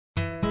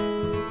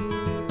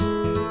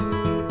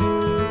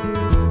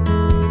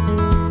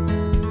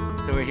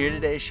here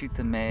today to shoot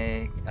the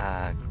May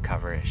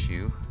cover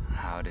issue,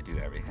 How to Do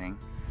Everything.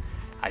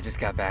 I just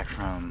got back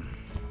from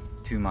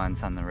 2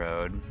 months on the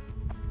road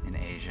in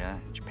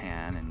Asia,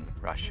 Japan, and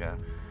Russia.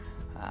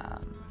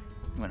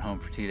 Went home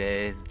for 2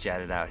 days,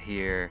 jetted out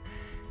here,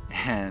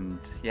 and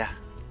yeah,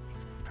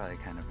 it's probably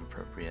kind of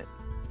appropriate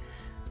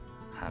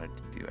How to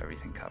Do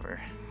Everything cover,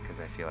 because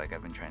I feel like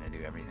I've been trying to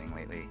do everything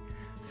lately.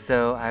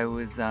 So I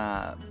was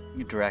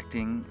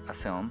directing a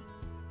film,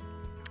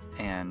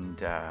 and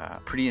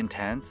pretty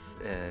intense.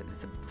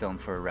 It's a film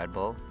for Red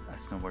Bull, a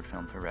snowboard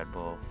film for Red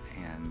Bull,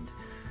 and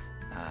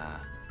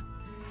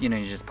you know,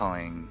 you're just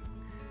pulling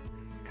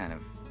kind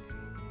of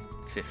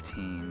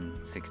 15,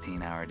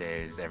 16-hour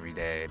days every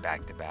day,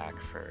 back to back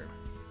for,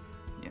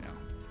 you know,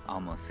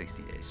 almost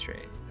 60 days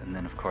straight. And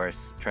then of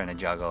course trying to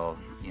juggle,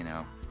 you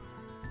know,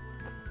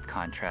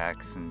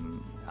 contracts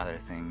and other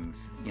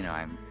things. You know,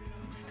 I'm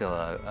still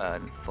a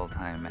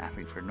full-time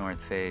athlete for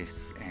North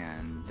Face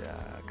and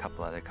a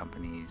couple other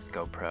companies,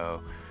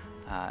 GoPro,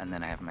 and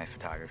then I have my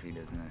photography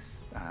business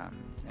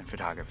and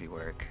photography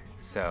work.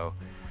 So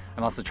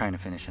I'm also trying to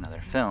finish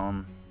another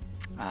film,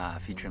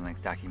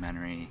 feature-length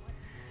documentary.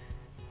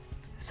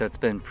 So it's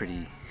been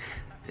pretty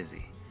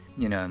busy,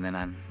 you know. And then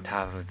on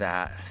top of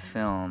that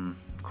film,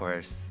 of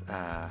course,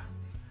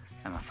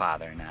 I'm a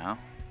father now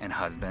and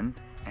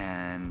husband,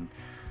 and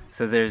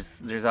so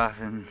there's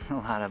often a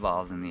lot of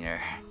balls in the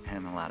air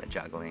and a lot of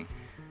juggling,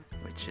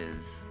 which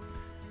is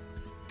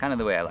kind of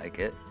the way I like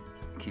it.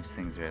 It keeps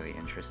things really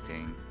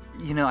interesting.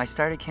 You know, I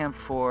started Camp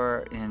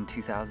 4 in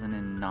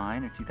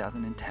 2009 or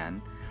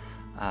 2010.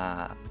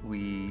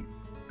 We,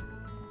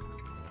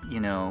 you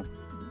know,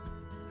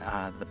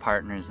 the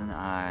partners and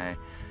I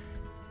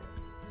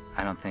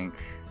don't think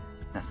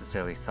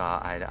necessarily saw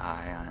eye to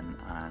eye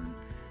on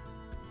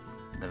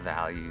the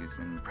values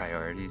and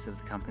priorities of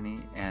the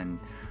company, and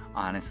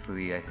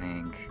honestly I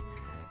think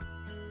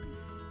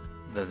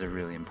those are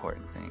really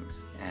important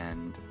things,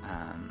 and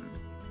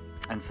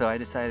so I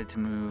decided to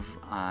move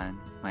on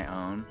my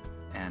own,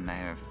 and I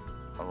have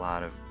a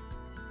lot of,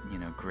 you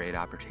know, great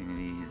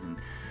opportunities, and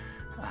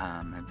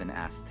I've been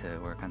asked to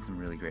work on some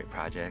really great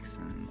projects,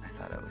 and I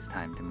thought it was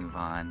time to move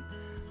on.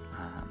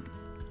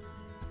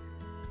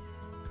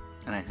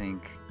 And I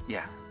think,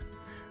 yeah,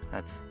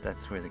 that's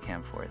where the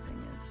Camp 4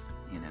 thing is,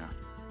 you know.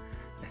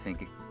 I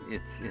think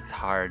it's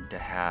hard to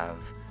have,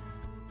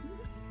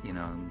 you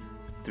know,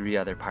 3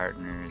 other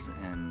partners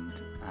and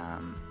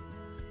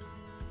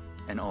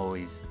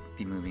always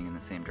be moving in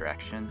the same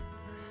direction,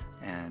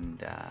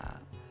 and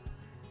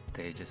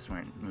they just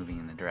weren't moving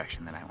in the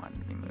direction that I wanted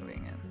to be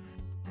moving in.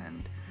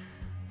 And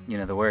you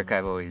know, the work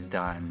I've always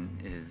done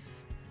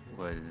is,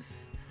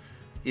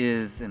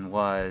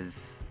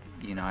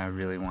 you know, I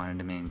really wanted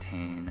to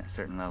maintain a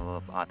certain level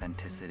of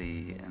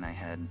authenticity, and I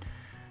had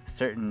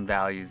certain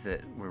values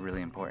that were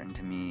really important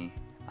to me,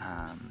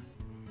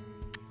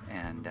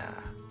 and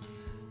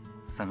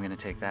so I'm going to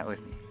take that with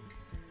me.